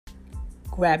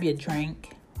Grab your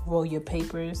drink, roll your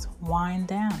papers, wind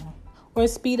down, or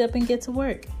speed up and get to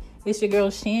work. It's your girl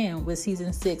Shan with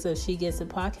season 6 of She Gets It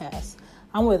podcast.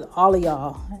 I'm with all of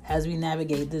y'all as we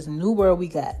navigate this new world we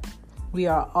got. We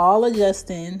are all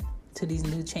adjusting to these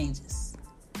new changes.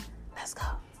 Let's go.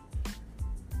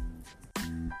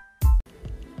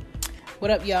 What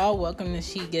up, y'all? Welcome to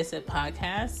She Gets It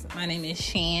podcast. My name is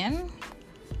Shan.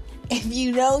 If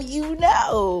you know, you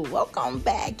know. Welcome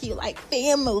back. You like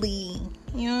family.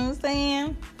 You know what I'm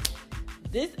saying?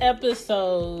 This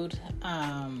episode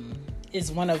is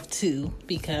one of two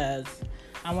because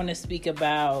I want to speak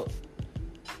about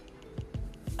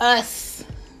us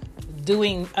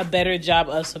doing a better job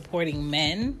of supporting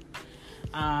men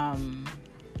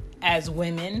as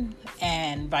women,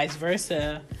 and vice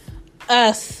versa,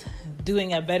 us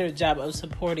doing a better job of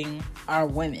supporting our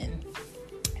women,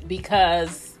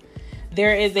 because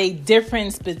there is a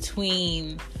difference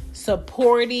between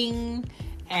supporting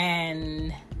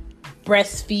and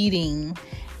breastfeeding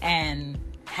and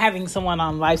having someone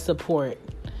on life support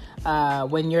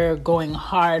when you're going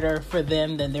harder for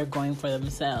them than they're going for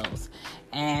themselves.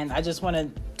 And I just want to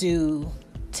do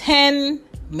 10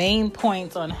 main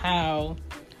points on how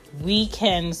we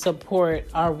can support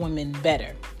our women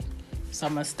better. So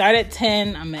I'm going to start at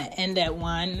 10. I'm going to end at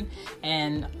 1.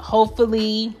 And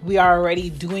hopefully we are already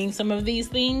doing some of these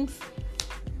things.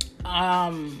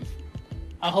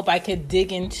 I hope I could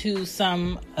dig into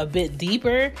some a bit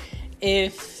deeper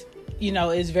if,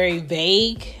 it's very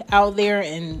vague out there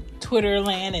in Twitter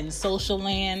land and social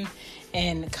land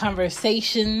and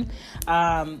conversation,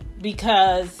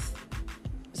 because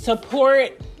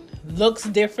support looks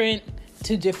different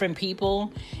to different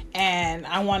people. And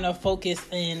I want to focus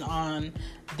in on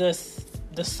the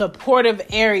supportive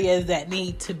areas that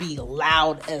need to be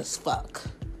loud as fuck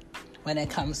when it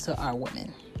comes to our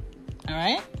women. All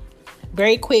right?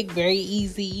 Very quick, very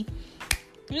easy.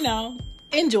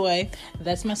 Enjoy.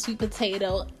 That's my sweet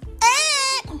potato.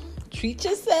 Treat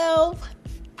yourself.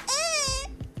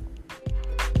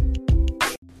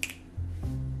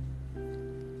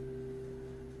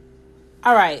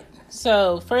 All right.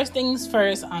 So first things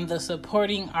first on the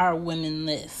supporting our women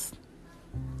list.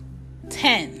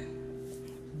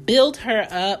 10. Build her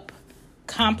up.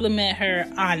 Compliment her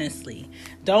honestly.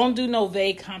 Don't do no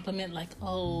vague compliment like,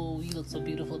 oh, you look so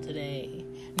beautiful today.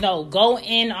 No, go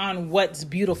in on what's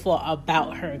beautiful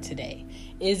about her today.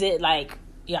 Is it like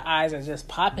your eyes are just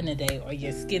popping today, or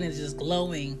your skin is just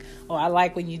glowing? Or I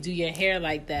like when you do your hair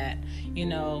like that.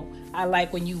 I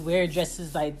like when you wear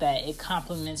dresses like that. It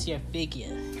compliments your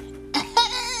figure.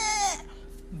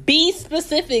 Be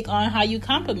specific on how you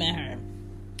compliment her.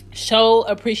 Show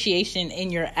appreciation in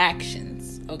your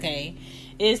actions, okay?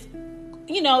 It's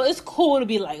cool to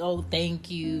be like, oh, thank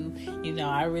you.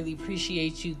 I really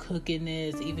appreciate you cooking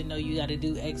this, even though you got to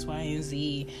do X, Y, and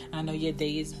Z. I know your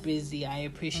day is busy. I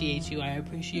appreciate you. I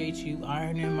appreciate you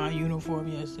ironing my uniform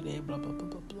yesterday, blah, blah, blah,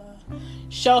 blah, blah.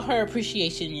 Show her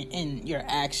appreciation in your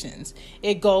actions.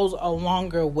 It goes a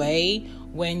longer way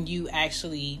when you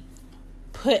actually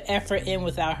put effort in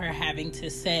without her having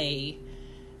to say,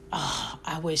 oh,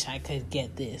 I wish I could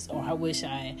get this, or I wish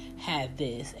I had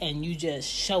this, and you just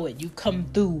show it. You come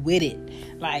through with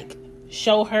it. Like,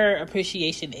 show her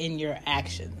appreciation in your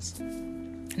actions.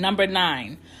 Number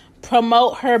 9,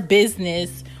 promote her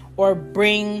business or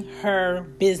bring her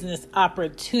business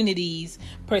opportunities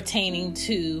pertaining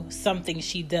to something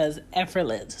she does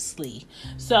effortlessly.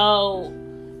 So,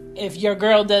 if your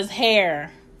girl does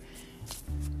hair,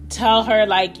 tell her,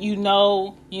 like,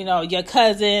 your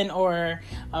cousin or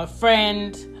a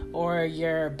friend or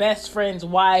your best friend's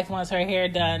wife wants her hair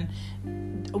done.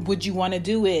 Would you want to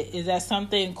do it? Is that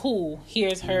something cool?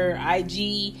 Here's her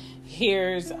IG.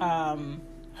 Here's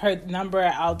her number.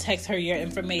 I'll text her your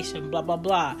information. Blah blah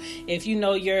blah. If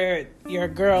your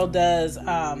girl does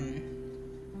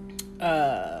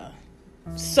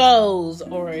sews,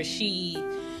 or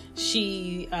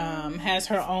she has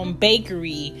her own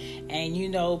bakery,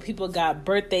 and people got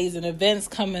birthdays and events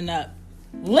coming up,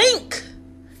 link,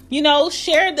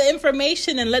 share the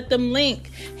information and let them link.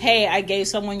 Hey, I gave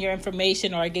someone your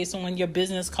information, or I gave someone your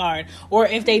business card. Or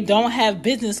if they don't have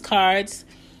business cards,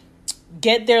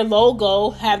 get their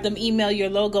logo, have them email your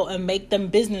logo and make them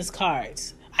business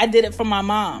cards. I did it for my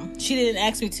mom. She didn't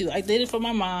ask me to. I did it for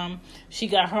my mom. She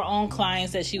got her own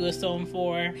clients that she was sewing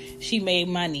for. She made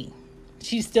money.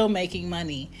 She's still making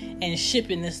money and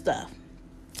shipping this stuff.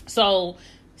 So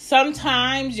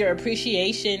sometimes your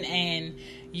appreciation and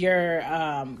your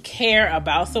care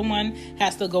about someone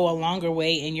has to go a longer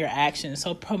way in your actions.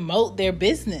 So promote their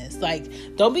business. Like,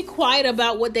 don't be quiet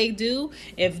about what they do.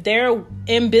 If they're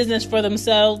in business for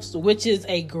themselves, which is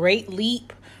a great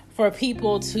leap for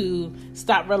people to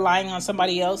stop relying on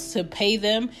somebody else to pay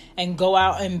them and go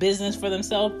out in business for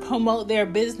themselves, promote their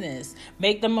business,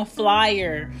 make them a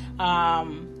flyer,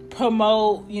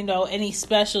 promote, any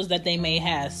specials that they may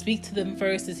have. Speak to them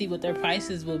first to see what their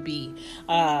prices will be.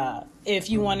 If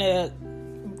you want to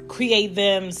create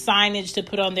them signage to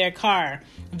put on their car,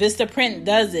 Vistaprint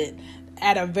does it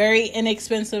at a very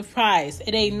inexpensive price.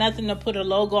 It ain't nothing to put a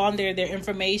logo on there, their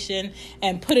information,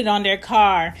 and put it on their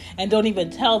car and don't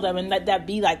even tell them and let that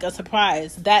be like a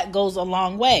surprise. That goes a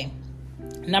long way.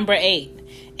 Number 8,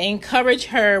 encourage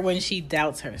her when she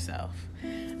doubts herself.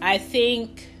 I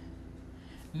think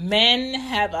men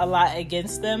have a lot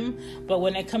against them, but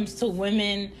when it comes to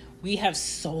women, we have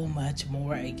so much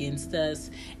more against us,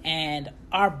 and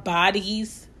our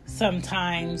bodies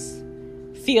sometimes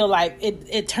feel like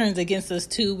it turns against us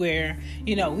too, where,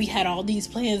 we had all these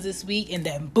plans this week and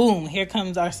then boom, here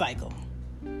comes our cycle.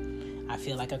 I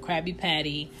feel like a Krabby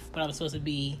Patty, but I'm supposed to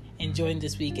be enjoying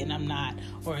this week and I'm not.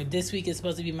 Or this week is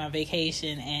supposed to be my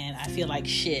vacation and I feel like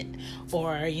shit.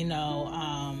 Or,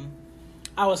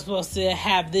 I was supposed to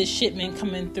have this shipment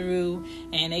coming through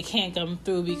and it can't come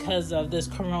through because of this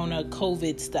corona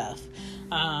COVID stuff.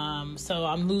 So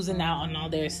I'm losing out on all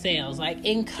their sales. Like,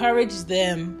 encourage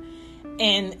them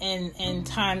in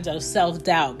times of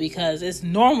self-doubt, because it's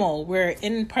normal. We're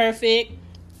imperfect.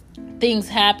 Things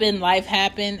happen, life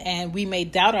happen, and we may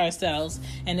doubt ourselves.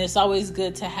 And it's always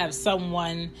good to have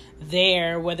someone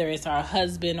there, whether it's our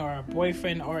husband or a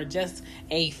boyfriend or just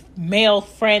a male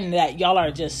friend that y'all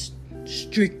are just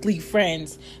strictly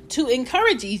friends, to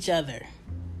encourage each other.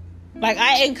 Like,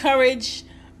 I encourage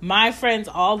my friends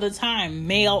all the time,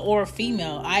 male or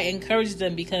female. I encourage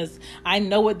them because I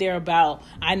know what they're about.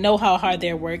 I know how hard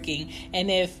they're working. And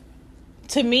if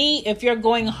you're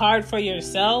going hard for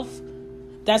yourself,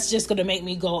 that's just going to make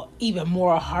me go even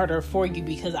more harder for you,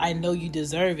 because I know you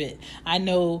deserve it. I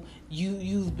know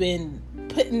you've been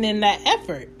putting in that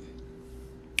effort.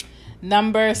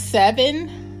 Number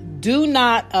 7, do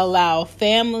not allow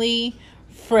family,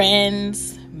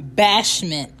 friends,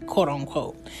 bashment, quote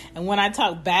unquote. And when I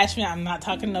talk bashment, I'm not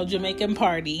talking no Jamaican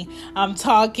party. I'm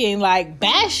talking like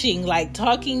bashing, like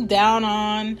talking down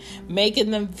on,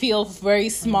 making them feel very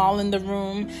small in the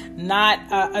room, not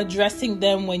addressing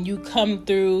them when you come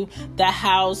through the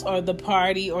house or the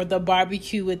party or the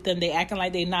barbecue with them. They acting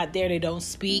like they're not there. They don't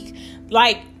speak.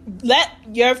 Like, let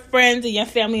your friends and your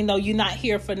family know you're not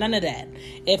here for none of that.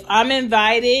 If I'm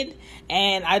invited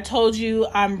and I told you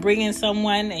I'm bringing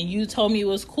someone and you told me it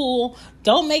was cool,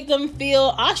 don't make them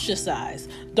feel ostracized.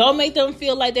 Don't make them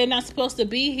feel like they're not supposed to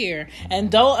be here.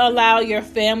 And don't allow your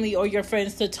family or your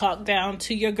friends to talk down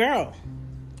to your girl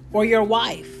or your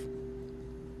wife.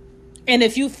 And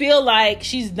if you feel like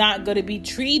she's not going to be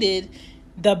treated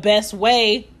the best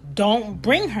way, don't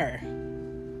bring her.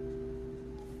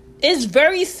 It's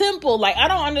very simple. Like, I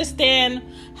don't understand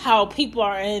how people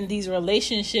are in these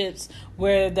relationships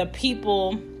where the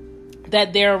people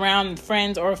that they're around,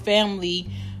 friends or family,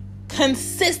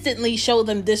 consistently show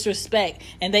them disrespect,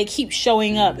 and they keep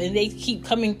showing up and they keep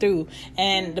coming through,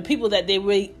 and the people that they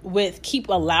with keep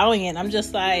allowing it. I'm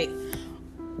just like,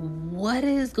 what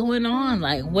is going on?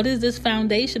 Like, what is this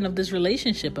foundation of this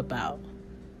relationship about?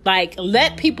 Like,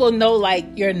 let people know, like,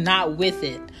 you're not with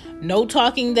it. No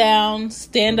talking down,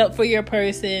 stand up for your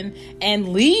person, and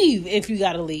leave if you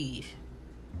gotta leave.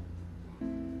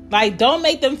 Like, don't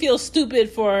make them feel stupid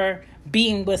for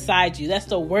being beside you. That's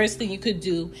the worst thing you could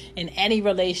do in any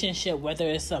relationship, whether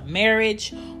it's a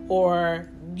marriage or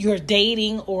you're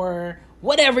dating or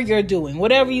whatever you're doing,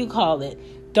 whatever you call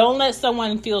it. Don't let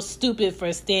someone feel stupid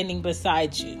for standing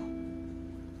beside you.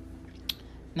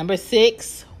 Number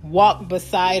 6, walk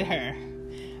beside her.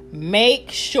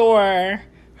 Make sure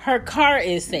her car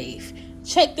is safe.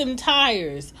 Check them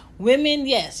tires. Women,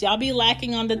 yes, y'all be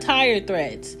lacking on the tire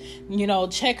threads.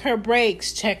 Check her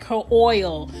brakes, check her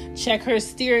oil, check her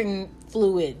steering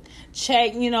fluid.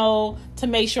 Check, to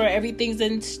make sure everything's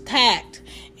intact.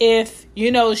 If,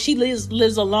 she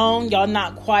lives alone, y'all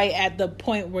not quite at the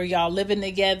point where y'all living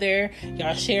together,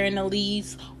 y'all sharing a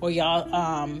lease, or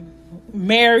y'all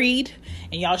married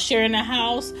and y'all sharing a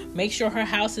house, make sure her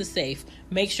house is safe.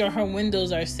 Make sure her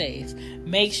windows are safe.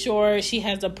 Make sure she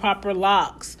has the proper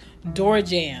locks, door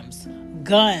jambs,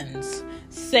 guns,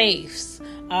 safes,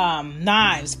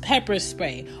 knives, pepper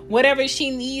spray. Whatever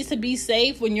she needs to be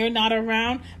safe when you're not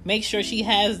around, make sure she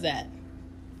has that.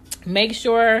 Make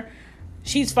sure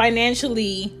she's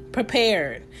financially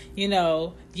prepared.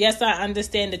 Yes, I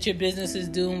understand that your business is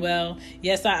doing well.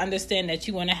 Yes, I understand that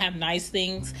you want to have nice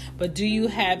things, but do you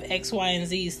have X, Y, and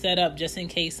Z set up just in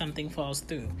case something falls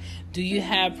through? Do you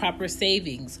have proper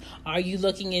savings? Are you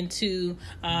looking into,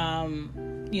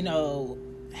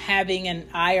 having an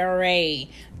IRA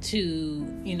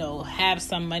to, have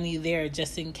some money there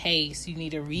just in case you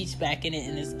need to reach back in it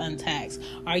and it's untaxed?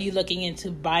 Are you looking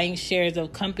into buying shares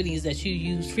of companies that you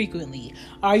use frequently?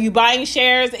 Are you buying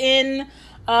shares in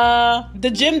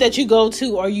the gym that you go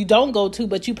to or you don't go to,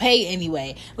 but you pay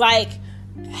anyway? Like,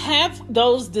 have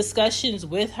those discussions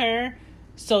with her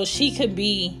so she could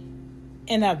be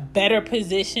in a better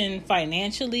position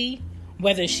financially,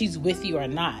 whether she's with you or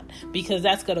not, because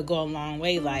that's going to go a long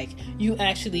way. Like, you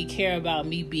actually care about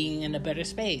me being in a better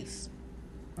space.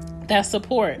 That's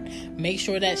support. Make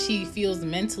sure that she feels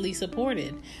mentally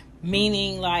supported.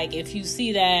 Meaning, like, if you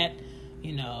see that,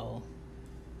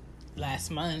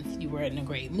 last month you were in a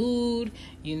great mood,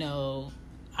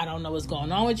 I don't know what's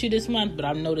going on with you this month, but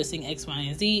I'm noticing X, Y,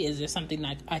 and Z. Is there something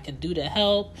like I could do to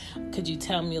help? Could you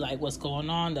tell me like what's going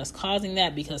on that's causing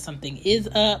that? Because something is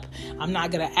up. I'm not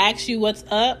going to ask you what's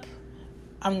up.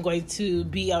 I'm going to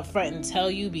be upfront and tell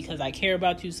you because I care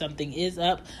about you. Something is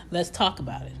up. Let's talk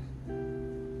about it.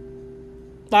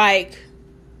 Like,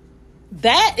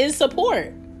 that is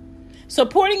support.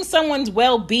 Supporting someone's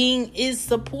well-being is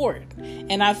support.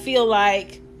 And I feel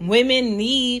like women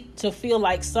need to feel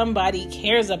like somebody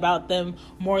cares about them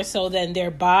more so than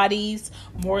their bodies,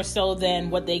 more so than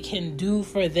what they can do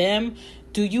for them.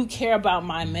 Do you care about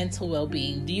my mental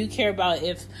well-being? Do you care about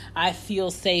if I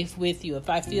feel safe with you? If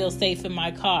I feel safe in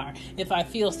my car? If I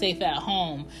feel safe at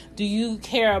home? Do you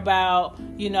care about,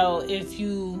 if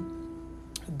you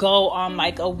go on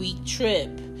like a week trip?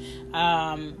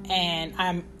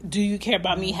 Do you care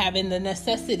about me having the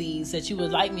necessities that you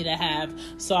would like me to have,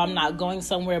 so I'm not going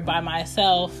somewhere by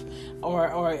myself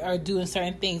or doing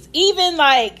certain things? Even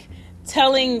like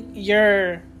telling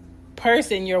your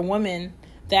person, your woman,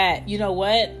 that,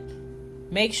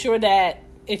 make sure that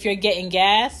if you're getting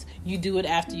gas, you do it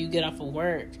after you get off of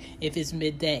work, if it's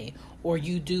midday, or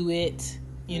you do it,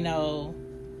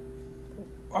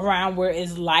 around where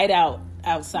it's light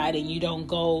outside, and you don't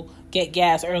go get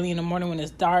gas early in the morning when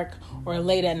it's dark or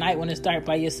late at night when it's dark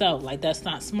by yourself. Like, that's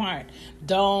not smart.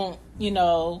 Don't,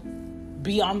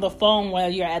 be on the phone while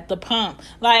you're at the pump.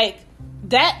 Like,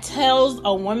 that tells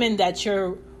a woman that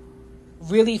you're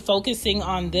really focusing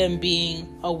on them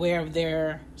being aware of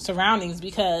their surroundings,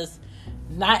 because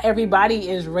not everybody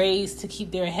is raised to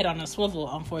keep their head on a swivel,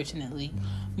 unfortunately.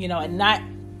 And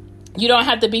you don't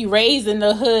have to be raised in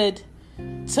the hood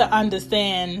to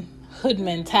understand hood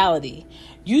mentality.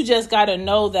 You just got to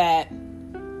know that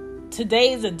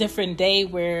today is a different day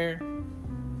where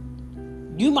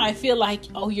you might feel like,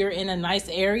 you're in a nice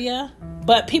area,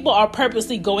 but people are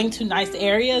purposely going to nice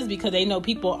areas because they know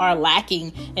people are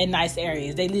lacking in nice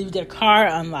areas. They leave their car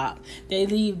unlocked. They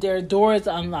leave their doors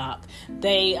unlocked.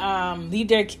 They leave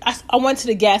their... I went to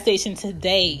the gas station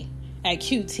today at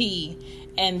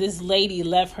QT, and this lady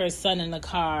left her son in the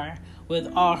car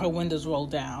with all her windows rolled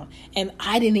down. And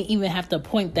I didn't even have to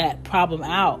point that problem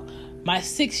out. My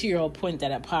 6-year-old pointed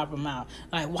that problem out.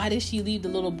 Like, why did she leave the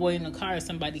little boy in the car if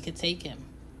somebody could take him?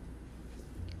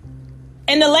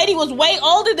 And the lady was way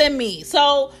older than me.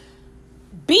 So,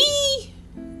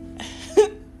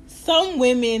 some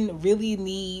women really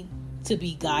need to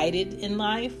be guided in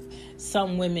life.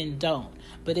 Some women don't.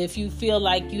 But if you feel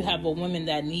like you have a woman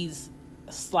that needs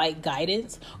slight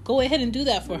guidance, go ahead and do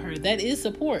that for her. That is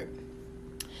support.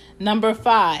 Number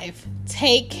 5,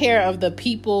 take care of the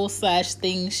people /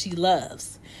 things she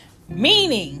loves.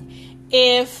 Meaning,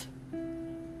 if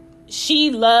she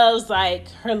loves like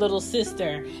her little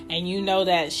sister, and you know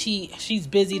that she's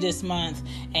busy this month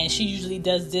and she usually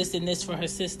does this and this for her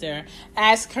sister,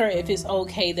 ask her if it's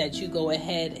okay that you go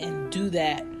ahead and do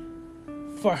that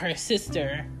for her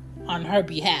sister on her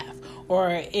behalf.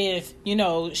 Or if,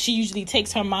 she usually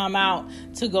takes her mom out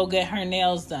to go get her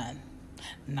nails done.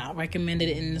 Not recommended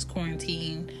in this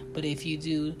quarantine, but if you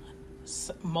do,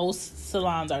 most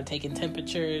salons are taking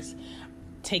temperatures,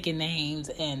 taking names,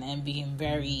 and being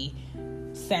very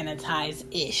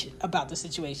sanitized-ish about the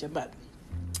situation. But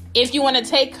if you want to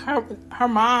take her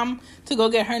mom to go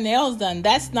get her nails done,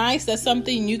 that's nice. That's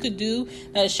something you could do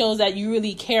that shows that you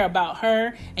really care about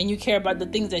her and you care about the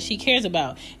things that she cares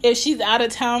about. If she's out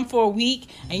of town for a week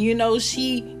and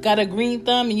she got a green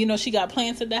thumb and she got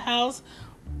plants at the house,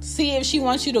 see if she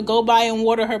wants you to go by and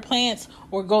water her plants,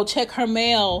 or go check her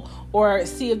mail, or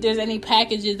see if there's any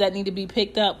packages that need to be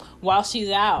picked up while she's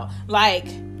out. Like,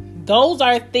 those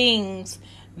are things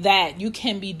that you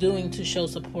can be doing to show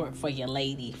support for your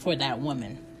lady, for that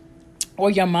woman, or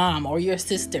your mom or your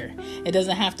sister? It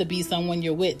doesn't have to be someone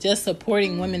you're with, just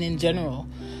supporting women in general.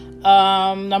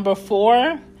 Number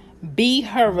 4, be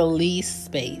her release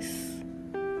space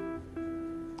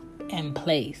and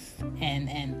place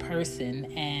and person.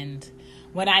 And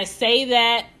when I say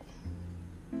that,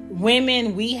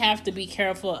 women, we have to be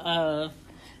careful of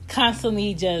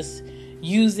constantly just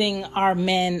using our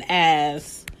men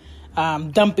as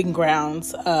dumping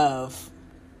grounds of,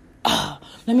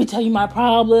 let me tell you my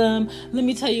problem, let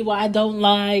me tell you what I don't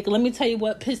like, let me tell you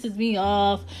what pisses me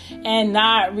off, and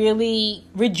not really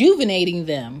rejuvenating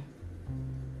them.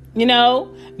 You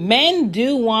know, men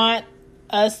do want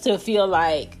us to feel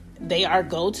like they are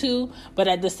go-to, but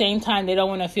at the same time, they don't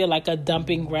want to feel like a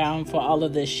dumping ground for all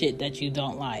of the shit that you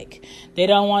don't like. They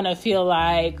don't want to feel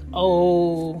like,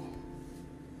 oh,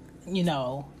 you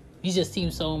know, you just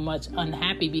seem so much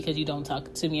unhappy because you don't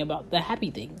talk to me about the happy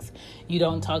things. You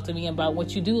don't talk to me about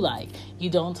what you do like. You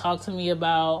don't talk to me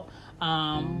about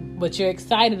what you're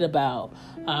excited about.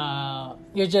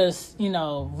 You're just, you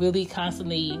know, really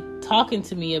constantly talking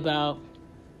to me about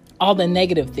all the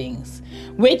negative things,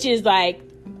 which is like,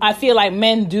 I feel like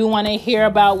men do want to hear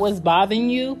about what's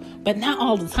bothering you, but not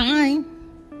all the time.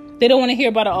 They don't want to hear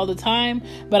about it all the time.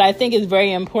 But I think it's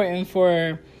very important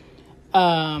for,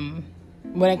 when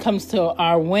it comes to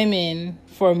our women,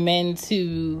 for men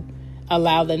to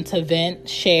allow them to vent,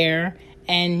 share,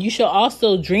 and you should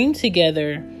also dream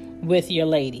together with your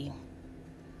lady.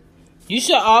 You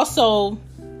should also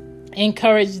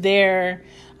encourage their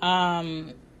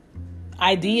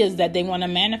ideas that they want to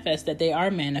manifest, that they are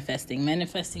manifesting.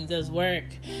 Manifesting does work.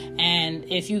 And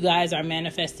if you guys are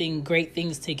manifesting great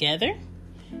things together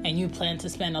and you plan to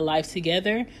spend a life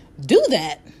together, do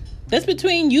that. That's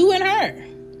between you and her.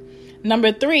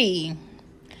 Number 3,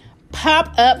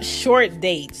 pop-up short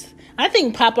dates. I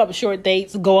think pop-up short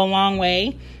dates go a long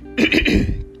way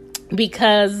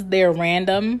because they're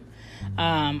random.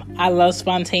 I love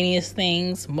spontaneous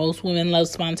things. Most women love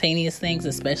spontaneous things,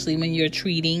 especially when you're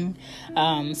treating.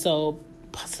 So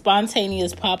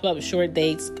spontaneous pop-up short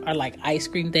dates are like ice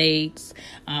cream dates,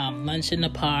 lunch in the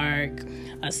park,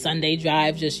 a Sunday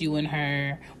drive, just you and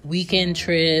her, weekend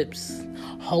trips,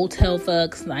 hotel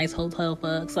fucks, nice hotel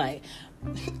fucks, like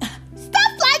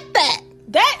stuff like that.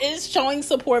 That is showing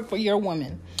support for your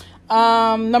woman.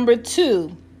 Number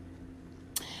 2,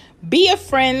 be a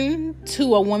friend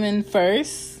to a woman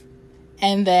first,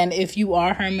 and then if you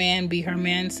are her man, be her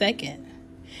man second.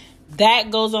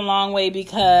 That goes a long way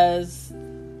because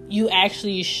you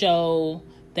actually show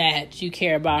that you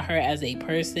care about her as a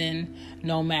person,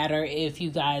 no matter if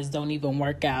you guys don't even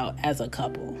work out as a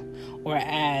couple or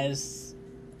as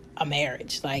a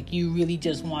marriage. Like, you really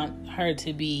just want her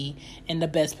to be in the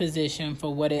best position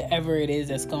for whatever it is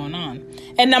that's going on.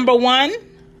 And number 1,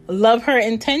 love her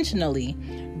intentionally.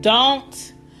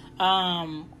 Don't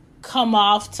come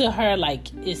off to her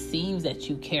like it seems that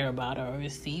you care about her or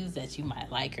it seems that you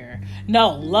might like her.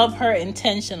 No, love her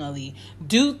intentionally.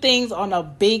 Do things on a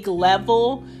big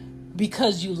level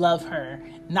because you love her.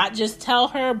 Not just tell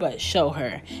her, but show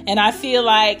her. And I feel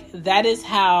like that is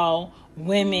how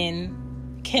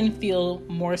women can feel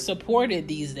more supported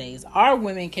these days. Our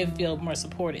women can feel more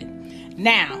supported.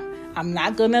 Now, I'm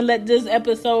not going to let this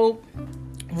episode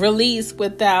release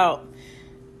without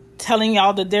telling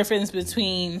y'all the difference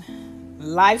between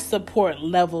life support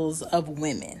levels of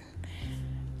women.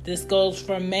 This goes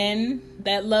for men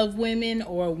that love women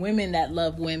or women that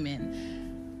love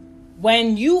women.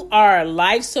 When you are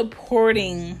life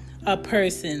supporting a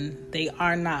person, they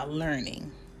are not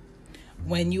learning.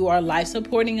 When you are life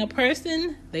supporting a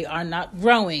person, they are not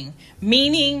growing.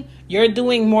 Meaning you're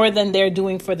doing more than they're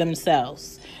doing for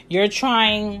themselves. You're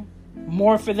trying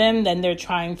more for them than they're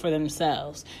trying for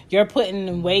themselves. You're putting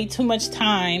in way too much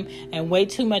time and way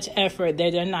too much effort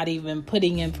that they're not even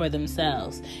putting in for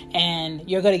themselves. And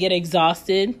you're going to get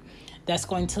exhausted. That's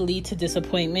going to lead to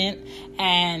disappointment.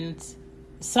 And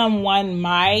someone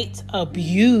might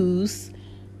abuse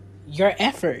your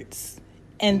efforts.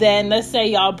 And then let's say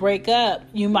y'all break up.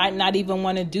 You might not even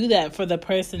want to do that for the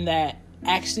person that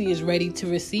actually is ready to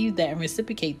receive that and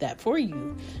reciprocate that for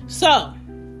you. So,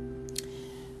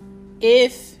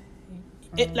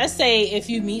 let's say if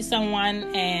you meet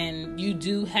someone and you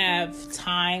do have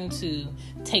time to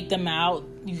take them out,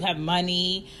 you have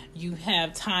money, you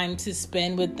have time to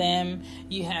spend with them,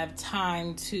 you have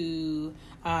time to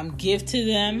give to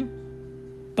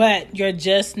them, but you're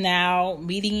just now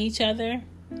meeting each other,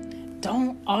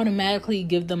 don't automatically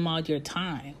give them all your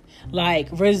time. Like,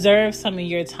 reserve some of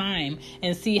your time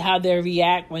and see how they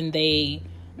react when they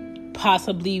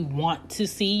possibly want to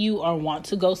see you or want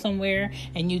to go somewhere,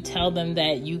 and you tell them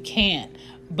that you can't,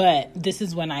 but this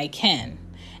is when I can.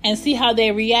 And see how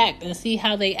they react, and see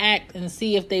how they act, and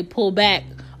see if they pull back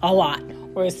a lot,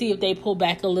 or see if they pull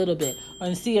back a little bit,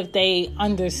 or see if they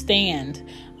understand,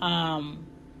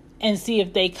 and see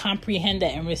if they comprehend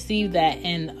that and receive that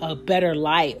in a better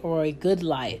light or a good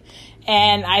light.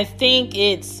 And I think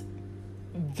it's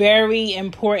very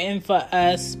important for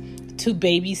us to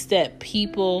baby step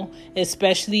people,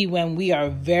 especially when we are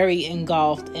very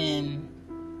engulfed in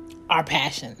our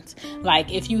passions.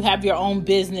 Like if you have your own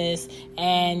business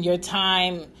and your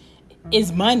time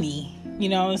is money, you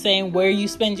know what I'm saying? Where you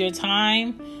spend your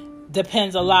time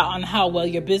depends a lot on how well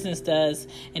your business does.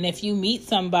 And if you meet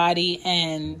somebody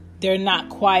and they're not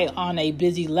quite on a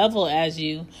busy level as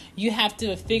you, you have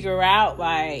to figure out,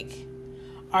 like,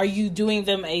 are you doing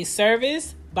them a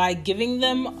service by giving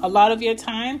them a lot of your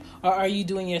time, or are you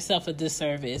doing yourself a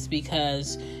disservice?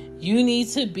 Because you need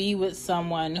to be with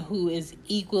someone who is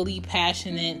equally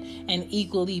passionate and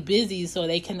equally busy so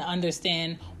they can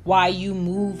understand why you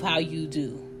move how you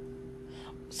do.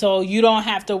 So you don't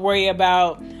have to worry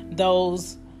about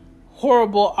those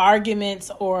horrible arguments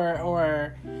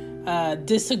or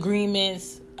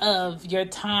disagreements of your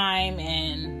time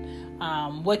and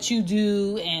what you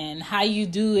do and how you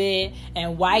do it,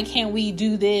 and why can't we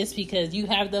do this because you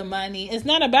have the money. It's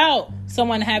not about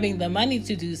someone having the money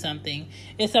to do something.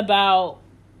 It's about,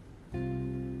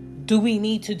 do we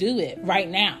need to do it right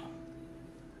now?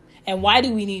 And why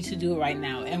do we need to do it right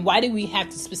now? And why do we have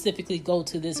to specifically go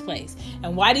to this place?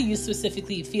 And why do you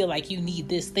specifically feel like you need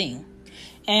this thing?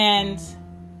 And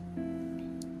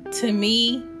to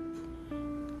me,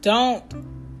 don't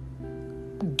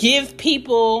give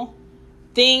people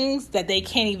things that they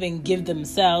can't even give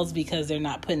themselves because they're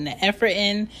not putting the effort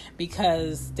in,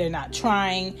 because they're not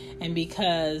trying, and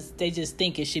because they just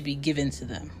think it should be given to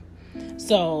them.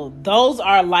 So those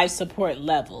are life support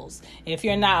levels. If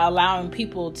you're not allowing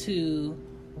people to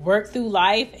work through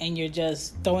life and you're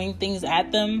just throwing things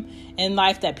at them in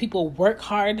life that people work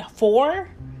hard for,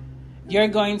 you're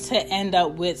going to end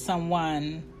up with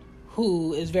someone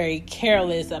who is very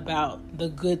careless about the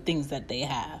good things that they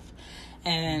have.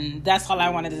 And that's all I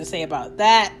wanted to say about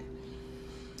that.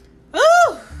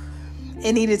 Ooh,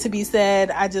 it needed to be said.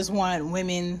 I just want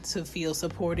women to feel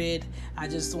supported. I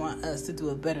just want us to do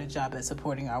a better job at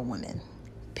supporting our women.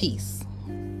 Peace.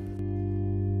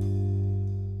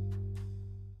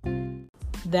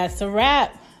 That's a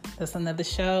wrap. That's another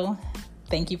show.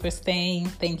 Thank you for staying.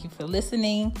 Thank you for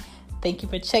listening. Thank you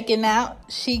for checking out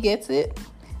She Gets It.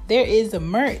 There is a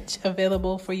merch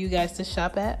available for you guys to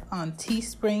shop at on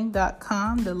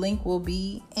teespring.com. The link will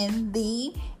be in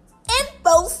the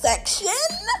info section.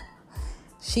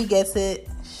 She Gets It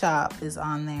shop is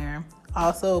on there.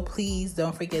 Also, please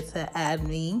don't forget to add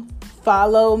me.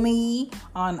 Follow me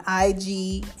on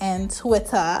IG and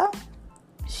Twitter.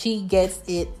 She Gets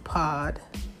It Pod.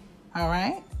 All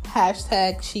right?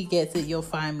 Hashtag She Gets It. You'll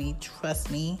find me.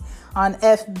 Trust me. On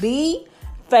FB,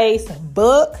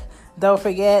 Facebook. Don't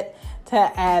forget to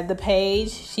add the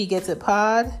page, She Gets It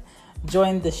Pod.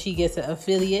 Join the She Gets It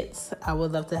affiliates. I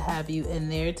would love to have you in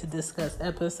there to discuss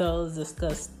episodes,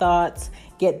 discuss thoughts,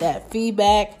 get that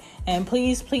feedback. And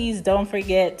please, please don't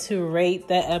forget to rate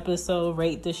the episode,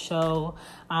 rate the show.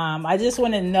 I just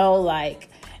want to know, like,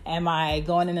 am I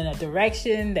going in a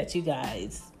direction that you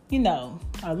guys,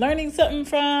 are learning something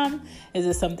from? Is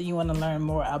it something you want to learn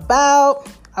more about?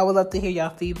 I would love to hear y'all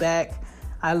feedback.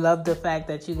 I love the fact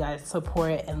that you guys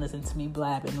support and listen to me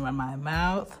blab and run my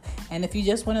mouth. And if you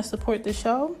just want to support the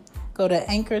show, go to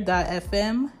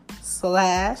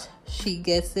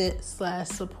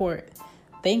anchor.fm/SheGetsIt/support.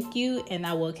 Thank you, and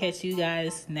I will catch you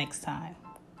guys next time.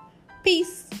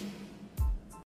 Peace.